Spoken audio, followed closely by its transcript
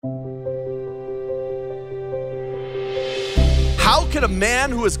could a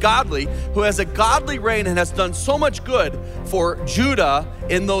man who is godly, who has a godly reign and has done so much good for Judah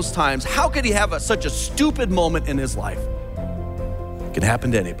in those times, how could he have such a stupid moment in his life? It can happen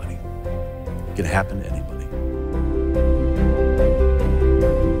to anybody. It can happen to anybody.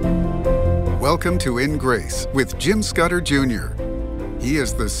 Welcome to InGrace with Jim Scudder Jr. He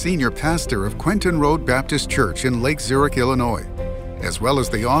is the senior pastor of Quentin Road Baptist Church in Lake Zurich, Illinois, as well as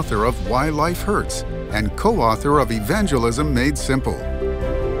the author of Why Life Hurts and co-author of Evangelism Made Simple.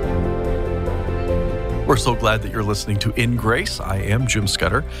 We're so glad that you're listening to InGrace. I am Jim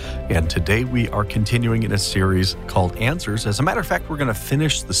Scudder, and today we are continuing in a series called Answers. As a matter of fact, we're going to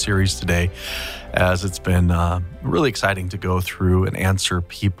finish the series today, as it's been really exciting to go through and answer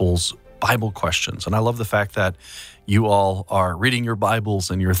people's Bible questions. And I love the fact that you all are reading your Bibles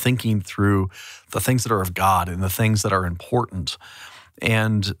and you're thinking through the things that are of God and the things that are important.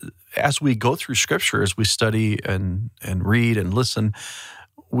 And as we go through Scripture, as we study and read and listen,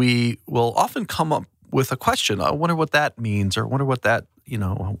 we will often come up with a question. I wonder what that means, or I wonder what that,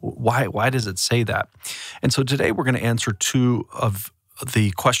 why does it say that? And so today we're going to answer two of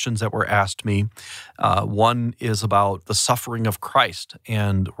the questions that were asked me. One is about the suffering of Christ,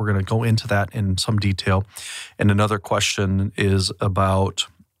 and we're going to go into that in some detail. And another question is about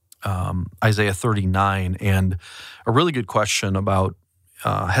Isaiah 39, and a really good question about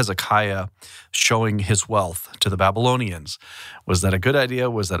Hezekiah showing his wealth to the Babylonians. Was that a good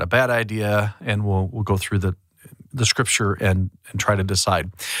idea? Was that a bad idea? And we'll go through the Scripture and try to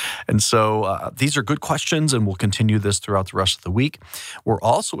decide. And so these are good questions, and we'll continue this throughout the rest of the week. We're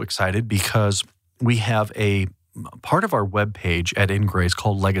also excited because we have a part of our webpage at InGrace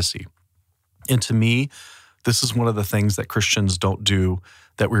called Legacy. And to me, this is one of the things that Christians don't do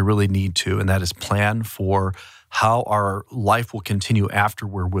that we really need to, and that is plan for how our life will continue after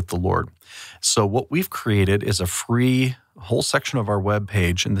we're with the Lord. So what we've created is a free whole section of our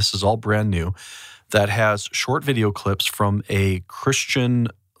webpage, and this is all brand new, that has short video clips from a Christian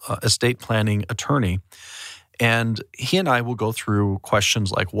estate planning attorney. And he and I will go through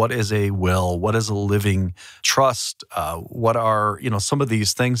questions like, what is a will? What is a living trust? What are, some of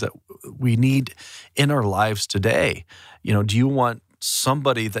these things that we need in our lives today? Do you want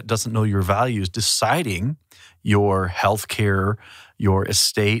somebody that doesn't know your values deciding your health care, your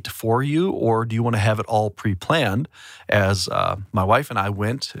estate for you, or do you want to have it all pre-planned? As my wife and I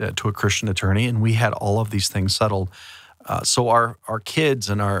went to a Christian attorney, and we had all of these things settled. So our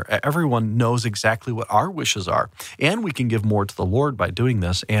kids and everyone knows exactly what our wishes are, and we can give more to the Lord by doing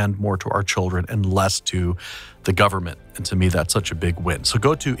this, and more to our children and less to the government. And to me, that's such a big win. So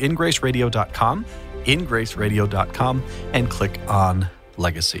go to ingraceradio.com, ingraceradio.com, and click on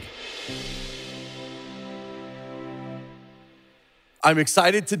Legacy. I'm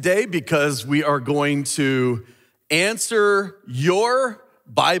excited today because we are going to answer your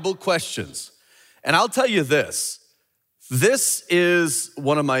Bible questions. And I'll tell you this is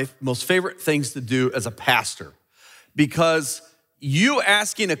one of my most favorite things to do as a pastor, because you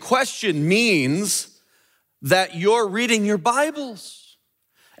asking a question means that you're reading your Bibles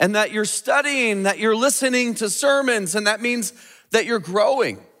and that you're studying, that you're listening to sermons, and that means that you're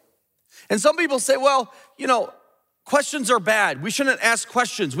growing. And some people say, well, questions are bad. We shouldn't ask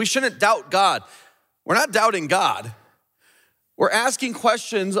questions. We shouldn't doubt God. We're not doubting God. We're asking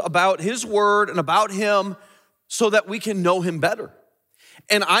questions about His Word and about Him so that we can know Him better.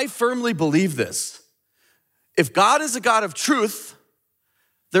 And I firmly believe this. If God is a God of truth,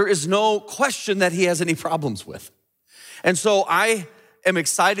 there is no question that He has any problems with. And so I am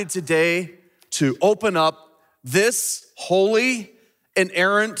excited today to open up this holy,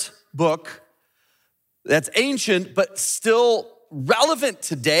 inerrant book that's ancient, but still relevant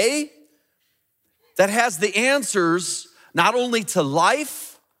today, that has the answers not only to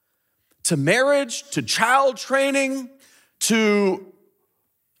life, to marriage, to child training, to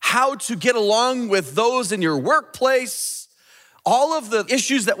how to get along with those in your workplace, all of the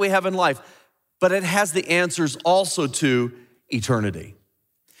issues that we have in life, but it has the answers also to eternity.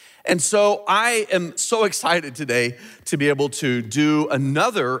 And so I am so excited today to be able to do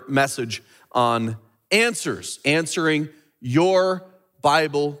another message on answering your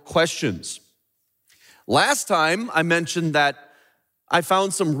Bible questions. Last time I mentioned that I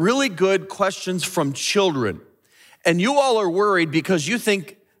found some really good questions from children, and you all are worried because you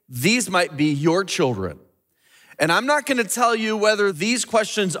think these might be your children. And I'm not going to tell you whether these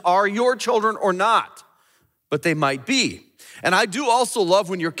questions are your children or not, but they might be. And I do also love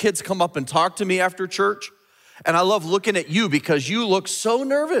when your kids come up and talk to me after church, and I love looking at you because you look so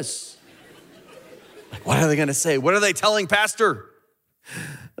nervous. Like, what are they going to say? What are they telling Pastor?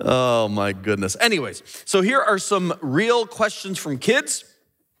 Oh my goodness. Anyways, so here are some real questions from kids.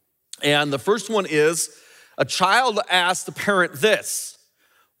 And the first one is, a child asked the parent this: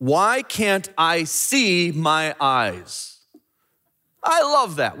 why can't I see my eyes? I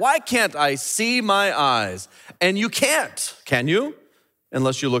love that. Why can't I see my eyes? And you can't, can you?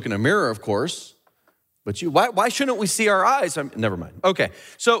 Unless you look in a mirror, of course. But why shouldn't we see our eyes? Never mind. Okay,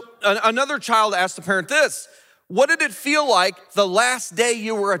 so another child asked the parent this: what did it feel like the last day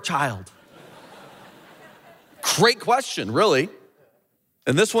you were a child? Great question, really.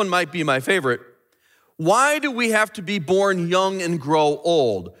 And this one might be my favorite. Why do we have to be born young and grow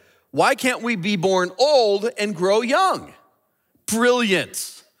old? Why can't we be born old and grow young?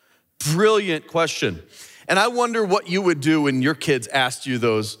 Brilliant question. And I wonder what you would do when your kids asked you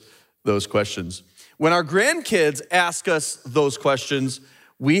those questions. When our grandkids ask us those questions,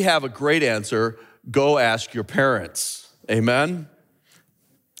 we have a great answer. Go ask your parents. Amen?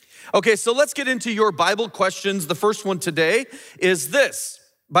 Okay, so let's get into your Bible questions. The first one today is this.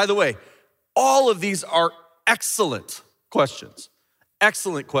 By the way, all of these are excellent questions.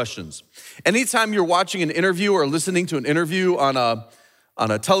 Excellent questions. Anytime you're watching an interview or listening to an interview on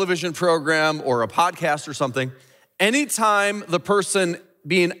a television program or a podcast or something, anytime the person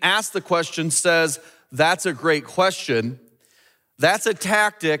being asked the question says, that's a great question, that's a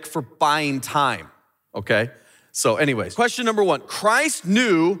tactic for buying time, okay? So anyways, question number one, Christ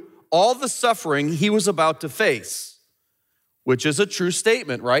knew all the suffering he was about to face, which is a true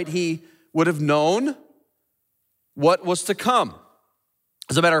statement, right? He would have known what was to come.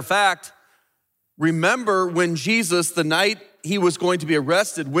 As a matter of fact, remember when Jesus, the night he was going to be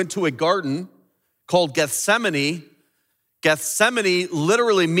arrested, went to a garden called Gethsemane. Gethsemane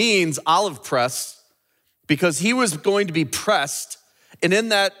literally means olive press because he was going to be pressed. And in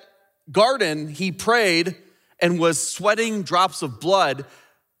that garden, he prayed and was sweating drops of blood,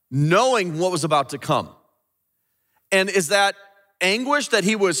 knowing what was about to come. And is that anguish that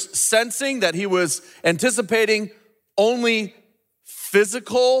he was sensing, that he was anticipating, only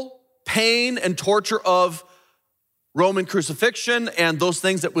physical pain and torture of Roman crucifixion and those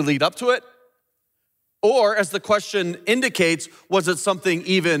things that would lead up to it? Or, as the question indicates, was it something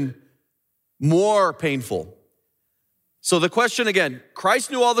even more painful? So the question again,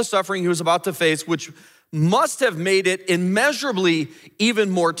 Christ knew all the suffering he was about to face, which must have made it immeasurably even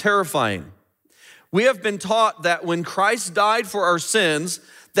more terrifying. We have been taught that when Christ died for our sins,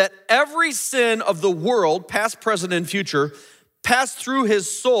 that every sin of the world, past, present, and future, passed through his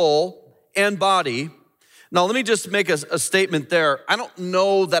soul and body. Now, let me just make a statement there. I don't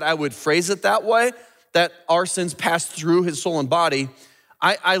know that I would phrase it that way, that our sins passed through his soul and body.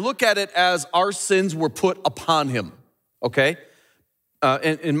 I look at it as our sins were put upon him, okay?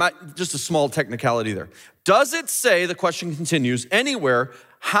 Just a small technicality there. Does it say, the question continues, anywhere,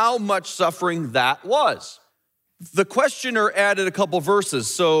 how much suffering that was? The questioner added a couple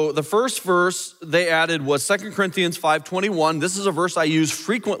verses. So the first verse they added was 2 Corinthians 5:21. This is a verse I use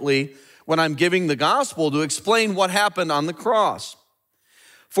frequently when I'm giving the gospel to explain what happened on the cross.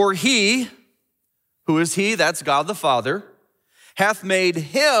 For he, who is he? That's God the Father, hath made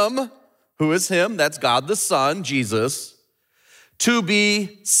him, who is him? That's God the Son, Jesus, to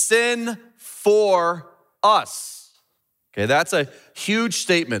be sin for us. Okay, that's a huge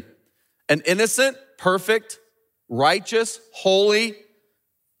statement. An innocent, perfect, righteous, holy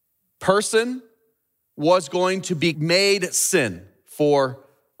person was going to be made sin for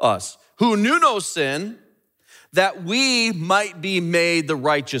us, who knew no sin, that we might be made the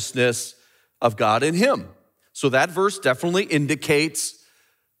righteousness of God in him. So that verse definitely indicates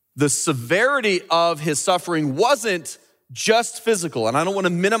the severity of his suffering wasn't just physical. And I don't want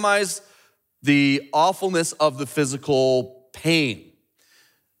to minimize the awfulness of the physical pain.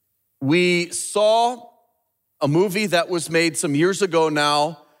 We saw a movie that was made some years ago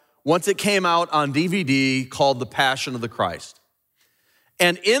now, once it came out on DVD, called The Passion of the Christ.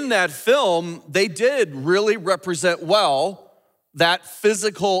 And in that film, they did really represent well that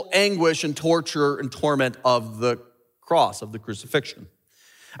physical anguish and torture and torment of the cross, of the crucifixion.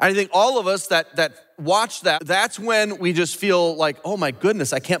 I think all of us that watch that, that's when we just feel like, oh my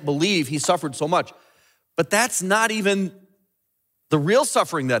goodness, I can't believe he suffered so much. But that's not even the real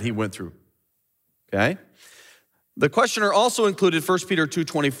suffering that he went through, okay? The questioner also included 1 Peter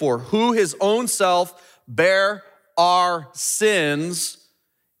 2:24, who his own self bare our sins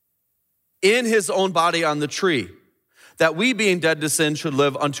in his own body on the tree, that we being dead to sin should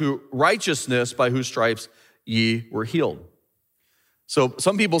live unto righteousness, by whose stripes ye were healed. So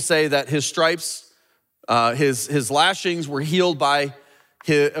some people say that his stripes, his lashings were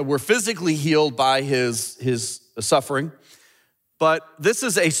were physically healed by his suffering. but this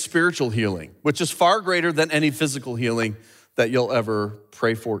is a spiritual healing, which is far greater than any physical healing that you'll ever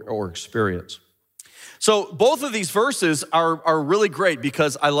pray for or experience. So both of these verses are really great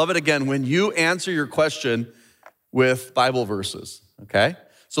because I love it, again, when you answer your question with Bible verses, okay?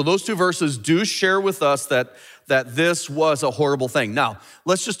 So those two verses do share with us that this was a horrible thing. Now,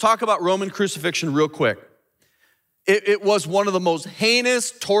 let's just talk about Roman crucifixion real quick. It was one of the most heinous,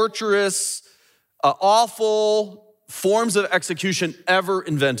 torturous, awful forms of execution ever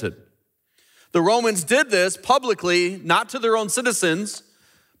invented. The Romans did this publicly, not to their own citizens,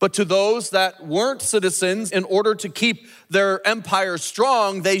 but to those that weren't citizens. In order to keep their empire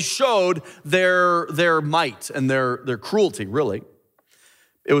strong, they showed their might and their cruelty, really.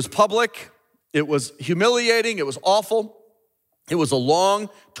 It was public, it was humiliating, it was awful. It was a long,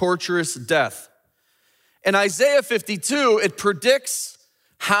 torturous death. In Isaiah 52, it predicts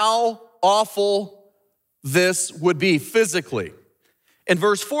how awful this would be physically. In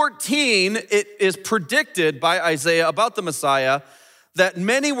verse 14, it is predicted by Isaiah about the Messiah that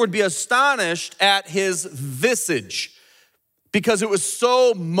many would be astonished at his visage because it was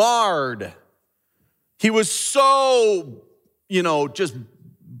so marred. He was so, just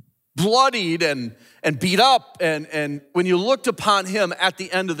bloodied and beat up. And when you looked upon him at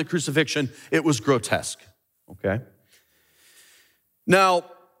the end of the crucifixion, it was grotesque, okay? Now,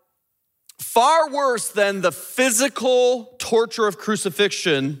 far worse than the physical torture of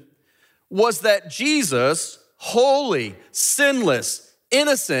crucifixion was that Jesus, holy, sinless,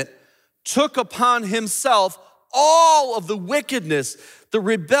 innocent, took upon himself all of the wickedness, the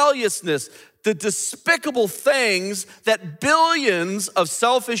rebelliousness, the despicable things that billions of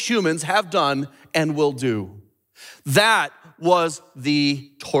selfish humans have done and will do. That was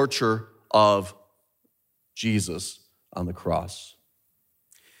the torture of Jesus on the cross.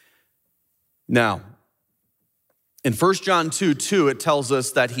 Now, in 1 John 2:2, it tells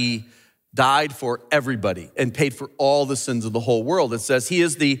us that he died for everybody and paid for all the sins of the whole world. It says he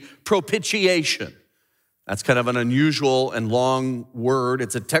is the propitiation. That's kind of an unusual and long word.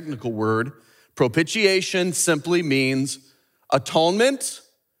 It's a technical word. Propitiation simply means atonement,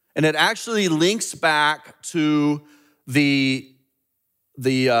 and it actually links back to the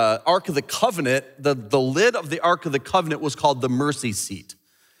Ark of the Covenant. The lid of the Ark of the Covenant was called the mercy seat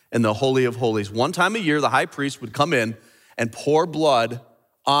in the Holy of Holies. One time a year, the high priest would come in and pour blood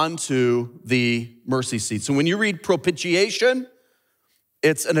onto the mercy seat. So when you read propitiation,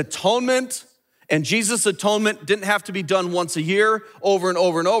 it's an atonement, and Jesus' atonement didn't have to be done once a year, over and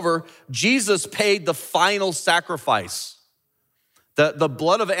over and over. Jesus paid the final sacrifice. The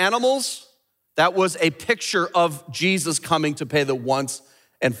blood of animals, that was a picture of Jesus coming to pay the once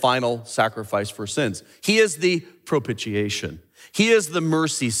and final sacrifice for sins. He is the propitiation. He is the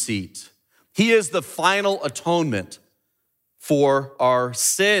mercy seat. He is the final atonement for our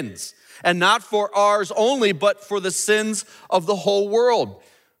sins. And not for ours only, but for the sins of the whole world.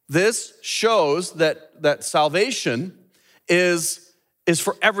 This shows that salvation is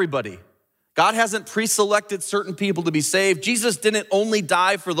for everybody. God hasn't pre-selected certain people to be saved. Jesus didn't only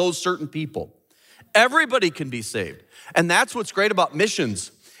die for those certain people. Everybody can be saved. And that's what's great about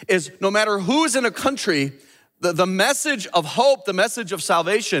missions, is no matter who's in a country, the message of hope, the message of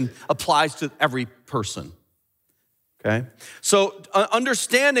salvation applies to every person. Okay? So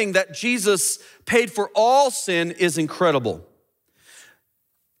understanding that Jesus paid for all sin is incredible.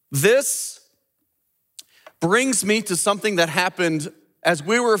 This brings me to something that happened as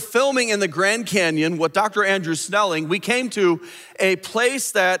we were filming in the Grand Canyon with Dr. Andrew Snelling. We came to a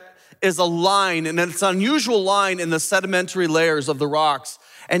place that is a line, and it's an unusual line in the sedimentary layers of the rocks.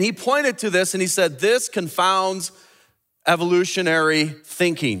 And he pointed to this and he said, this confounds evolutionary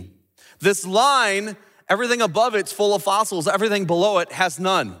thinking. This line, everything above it's full of fossils, everything below it has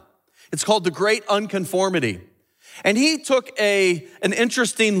none. It's called the Great Unconformity. And he took an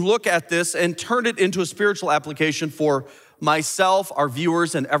interesting look at this and turned it into a spiritual application for myself, our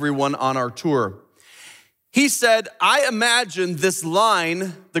viewers, and everyone on our tour. He said, I imagine this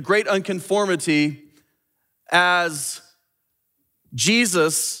line, the Great Unconformity, as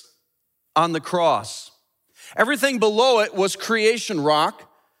Jesus on the cross. Everything below it was creation rock.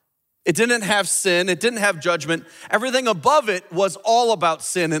 It didn't have sin. It didn't have judgment. Everything above it was all about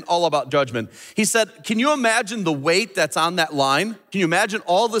sin and all about judgment. He said, can you imagine the weight that's on that line? Can you imagine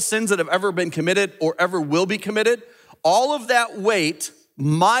all the sins that have ever been committed or ever will be committed? All of that weight,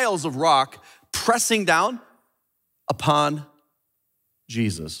 miles of rock, pressing down upon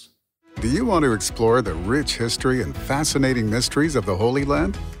Jesus. Do you want to explore the rich history and fascinating mysteries of the Holy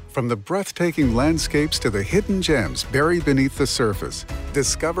Land? From the breathtaking landscapes to the hidden gems buried beneath the surface,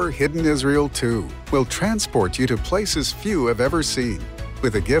 Discover Hidden Israel 2 will transport you to places few have ever seen.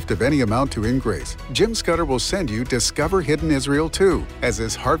 With a gift of any amount to InGrace, Jim Scudder will send you Discover Hidden Israel 2 as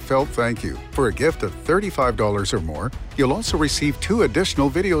his heartfelt thank you. For a gift of $35 or more, you'll also receive 2 additional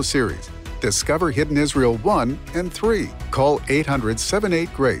video series, Discover Hidden Israel 1 and 3. Call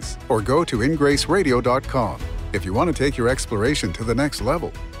 800-78-GRACE or go to ingraceradio.com. If you want to take your exploration to the next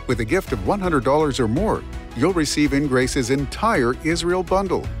level, with a gift of $100 or more, you'll receive InGrace's entire Israel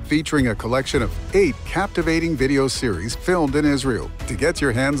bundle, featuring a collection of 8 captivating video series filmed in Israel. To get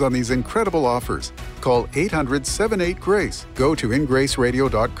your hands on these incredible offers, call 800-78-GRACE, go to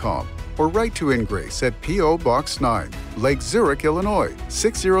ingraceradio.com, or write to InGrace at P.O. Box 9, Lake Zurich, Illinois,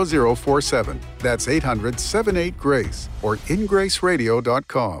 60047. That's 800-78-GRACE or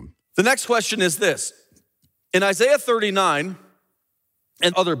ingraceradio.com. The next question is this. In Isaiah 39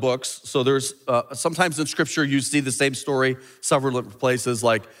 and other books, so there's sometimes in Scripture you see the same story several different places,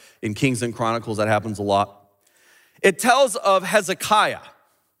 like in Kings and Chronicles, that happens a lot. It tells of Hezekiah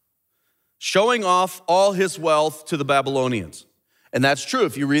showing off all his wealth to the Babylonians. And that's true.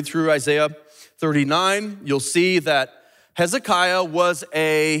 If you read through Isaiah 39, you'll see that Hezekiah was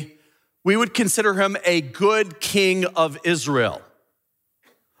we would consider him a good king of Israel.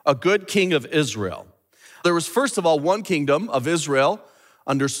 A good king of Israel. There was, first of all, one kingdom of Israel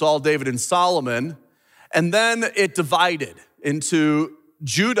under Saul, David, and Solomon, and then it divided into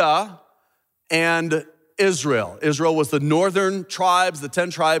Judah and Israel. Israel was the northern tribes, the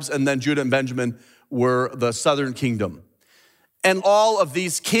 10 tribes, and then Judah and Benjamin were the southern kingdom. And all of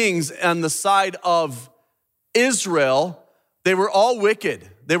these kings on the side of Israel, they were all wicked.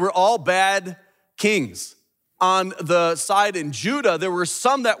 They were all bad kings. On the side in Judah, there were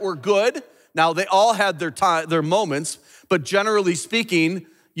some that were good. Now, they all had their moments, but generally speaking,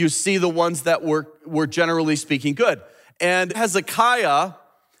 you see the ones that were generally speaking good. And Hezekiah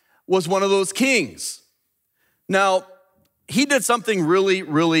was one of those kings. Now, he did something really,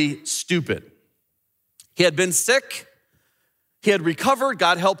 really stupid. He had been sick. He had recovered.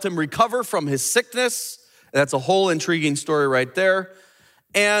 God helped him recover from his sickness. That's a whole intriguing story right there.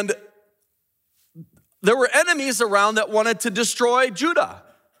 And there were enemies around that wanted to destroy Judah.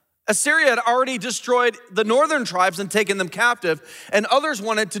 Assyria had already destroyed the northern tribes and taken them captive, and others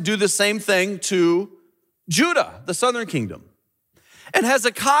wanted to do the same thing to Judah, the southern kingdom. And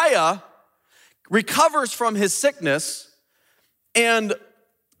Hezekiah recovers from his sickness, and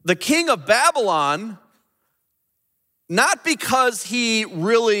the king of Babylon, not because he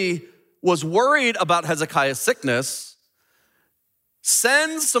really was worried about Hezekiah's sickness,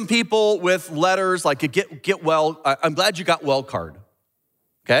 sends some people with letters like a get well, I'm glad you got well card.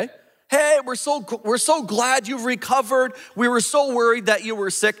 Okay? Hey, we're so glad you've recovered. We were so worried that you were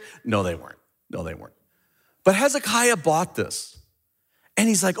sick. No, they weren't. But Hezekiah bought this. And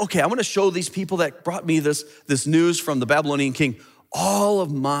he's like, okay, I want to show these people that brought me this news from the Babylonian king all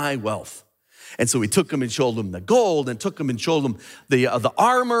of my wealth. And so he took them and showed them the gold and took them and showed them the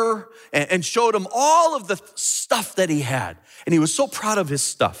armor and showed them all of the stuff that he had. And he was so proud of his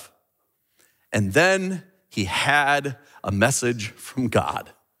stuff. And then he had a message from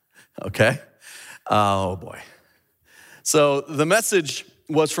God, okay? Oh, boy. So the message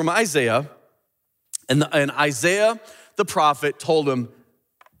was from Isaiah, and Isaiah, the prophet, told him,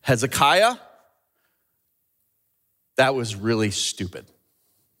 Hezekiah, that was really stupid,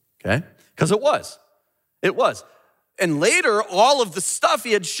 okay? Because it was. And later, all of the stuff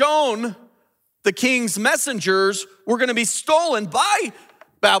he had shown the king's messengers were going to be stolen by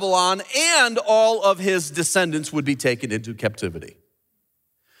Babylon, and all of his descendants would be taken into captivity.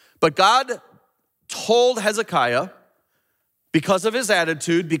 But God told Hezekiah, because of his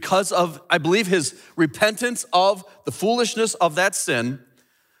attitude, because of, I believe, his repentance of the foolishness of that sin,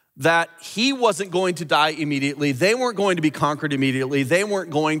 that he wasn't going to die immediately. They weren't going to be conquered immediately. They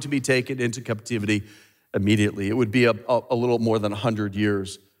weren't going to be taken into captivity immediately. It would be a little more than 100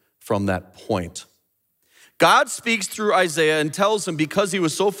 years from that point. God speaks through Isaiah and tells him because he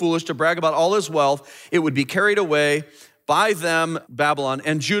was so foolish to brag about all his wealth, it would be carried away by them, Babylon,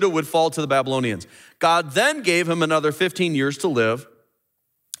 and Judah would fall to the Babylonians. God then gave him another 15 years to live.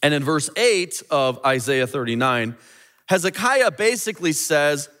 And in verse 8 of Isaiah 39, Hezekiah basically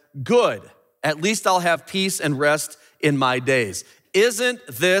says, good, at least I'll have peace and rest in my days. Isn't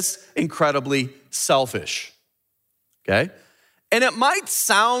this incredibly selfish? Okay? And it might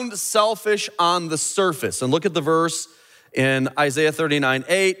sound selfish on the surface. And look at the verse In Isaiah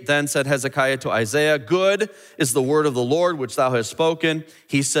 39:8, then said Hezekiah to Isaiah, good is the word of the Lord which thou hast spoken.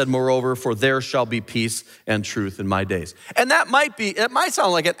 He said, moreover, for there shall be peace and truth in my days. And it might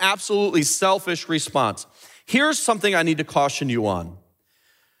sound like an absolutely selfish response. Here's something I need to caution you on.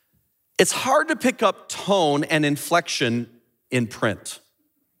 It's hard to pick up tone and inflection in print,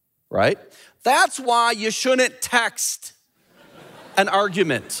 right? That's why you shouldn't text an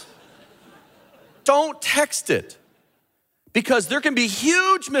argument. Don't text it. Because there can be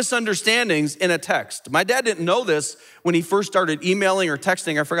huge misunderstandings in a text. My dad didn't know this when he first started emailing or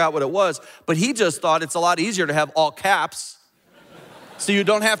texting. I forgot what it was, but he just thought it's a lot easier to have all caps so you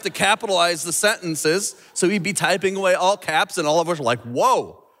don't have to capitalize the sentences. So he'd be typing away all caps and all of us are like,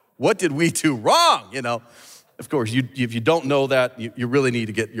 whoa, what did we do wrong? You know, of course, if you don't know that, you really need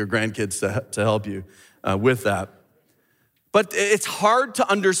to get your grandkids to help you with that. But it's hard to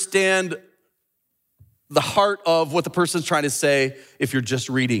understand the heart of what the person's trying to say if you're just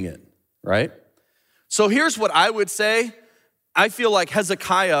reading it, right? So here's what I would say. I feel like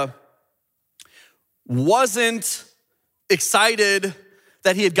Hezekiah wasn't excited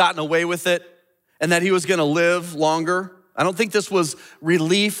that he had gotten away with it and that he was gonna live longer. I don't think this was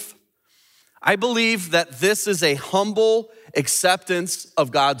relief. I believe that this is a humble acceptance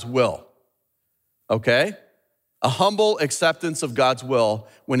of God's will, okay? A humble acceptance of God's will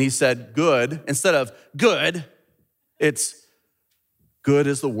when he said good, instead of good, it's good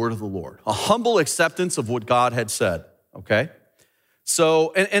is the word of the Lord. A humble acceptance of what God had said, okay?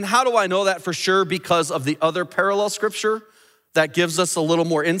 So, and how do I know that for sure? Because of the other parallel scripture that gives us a little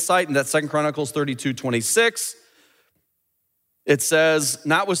more insight in that 2 Chronicles 32:26. It says,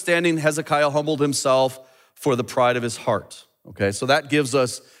 notwithstanding, Hezekiah humbled himself for the pride of his heart, okay? So that gives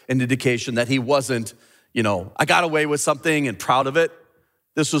us an indication that he wasn't, I got away with something and proud of it.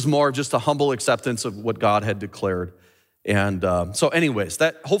 This was more just a humble acceptance of what God had declared. And so anyways,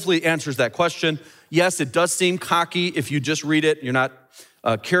 that hopefully answers that question. Yes, it does seem cocky if you just read it. You're not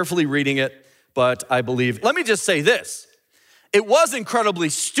carefully reading it, but I believe, let me just say this. It was incredibly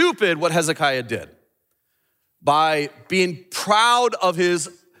stupid what Hezekiah did by being proud of his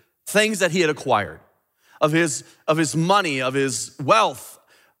things that he had acquired, of his money, of his wealth.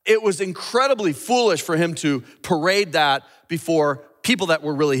 It was incredibly foolish for him to parade that before people that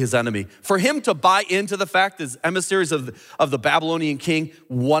were really his enemy. For him to buy into the fact that emissaries of the Babylonian king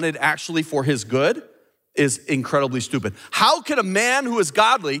wanted actually for his good is incredibly stupid. How can a man who is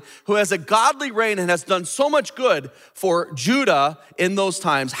godly, who has a godly reign and has done so much good for Judah in those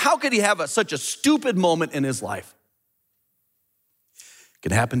times, how could he have such a stupid moment in his life? It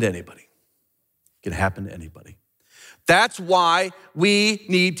can happen to anybody. It can happen to anybody. That's why we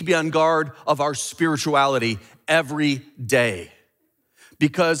need to be on guard of our spirituality every day.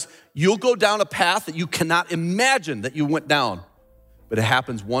 Because you'll go down a path that you cannot imagine that you went down. But it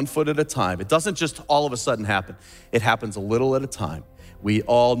happens 1 foot at a time. It doesn't just all of a sudden happen. It happens a little at a time. We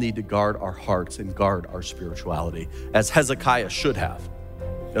all need to guard our hearts and guard our spirituality, as Hezekiah should have.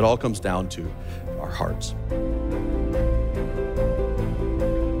 It all comes down to our hearts.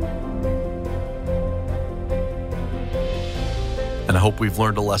 And I hope we've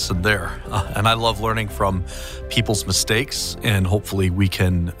learned a lesson there. And I love learning from people's mistakes, and hopefully we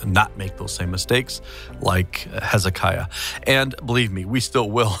can not make those same mistakes like Hezekiah. And believe me, we still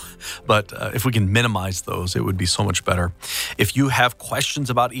will. But if we can minimize those, it would be so much better. If you have questions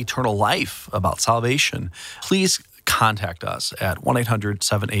about eternal life, about salvation, please contact us at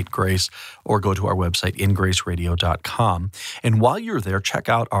 1-800-78-GRACE or go to our website, InGraceRadio.com. And while you're there, check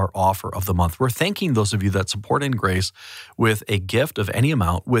out our offer of the month. We're thanking those of you that support InGrace with a gift of any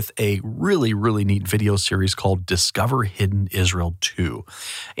amount with a really, really neat video series called Discover Hidden Israel 2.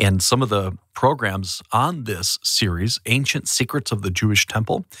 And some of the programs on this series, Ancient Secrets of the Jewish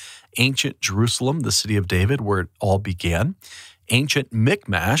Temple, Ancient Jerusalem, the City of David, where it all began, Ancient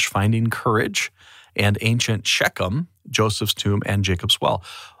Michmash, Finding Courage, and Ancient Shechem, Joseph's Tomb, and Jacob's Well.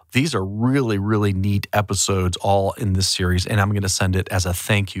 These are really, really neat episodes all in this series, and I'm going to send it as a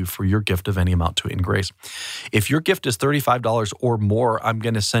thank you for your gift of any amount to InGrace. If your gift is $35 or more, I'm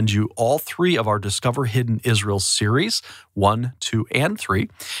going to send you all 3 of our Discover Hidden Israel series, 1, 2, and 3.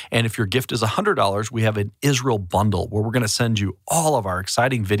 And if your gift is $100, we have an Israel bundle where we're going to send you all of our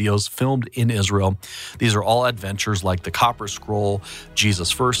exciting videos filmed in Israel. These are all adventures like the Copper Scroll,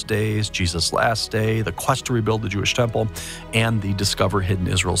 Jesus' First Days, Jesus' Last Day, the Quest to Rebuild the Jewish Temple, and the Discover Hidden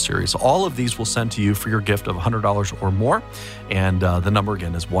Israel series. All of these will send to you for your gift of $100 or more. And the number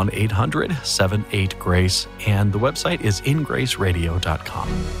again is 1-800-78-GRACE. And the website is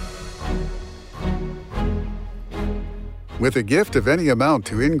InGraceRadio.com. With a gift of any amount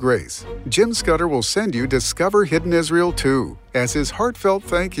to InGrace, Jim Scudder will send you Discover Hidden Israel 2 as his heartfelt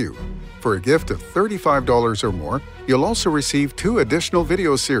thank you. For a gift of $35 or more, you'll also receive 2 additional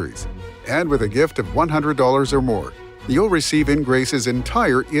video series. And with a gift of $100 or more, you'll receive InGrace's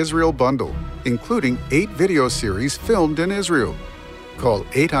entire Israel bundle, including 8 video series filmed in Israel. Call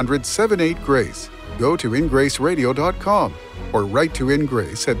 800-78-GRACE, go to ingraceradio.com, or write to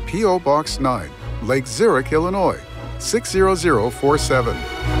InGrace at P.O. Box 9, Lake Zurich, Illinois, 60047.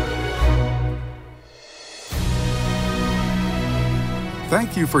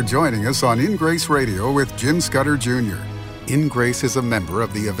 Thank you for joining us on InGrace Radio with Jim Scudder Jr. InGrace is a member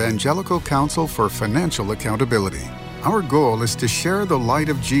of the Evangelical Council for Financial Accountability. Our goal is to share the light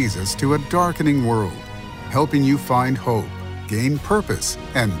of Jesus to a darkening world, helping you find hope, gain purpose,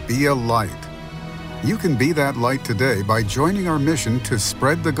 and be a light. You can be that light today by joining our mission to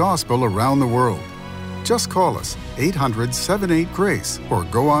spread the gospel around the world. Just call us 800-78-GRACE or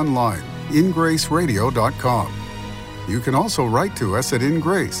go online, ingraceradio.com. You can also write to us at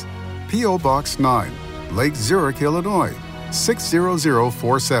InGrace, P.O. Box 9, Lake Zurich, Illinois,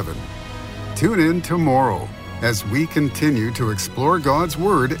 60047. Tune in tomorrow as we continue to explore God's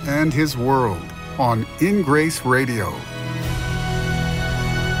Word and His world on InGrace Radio.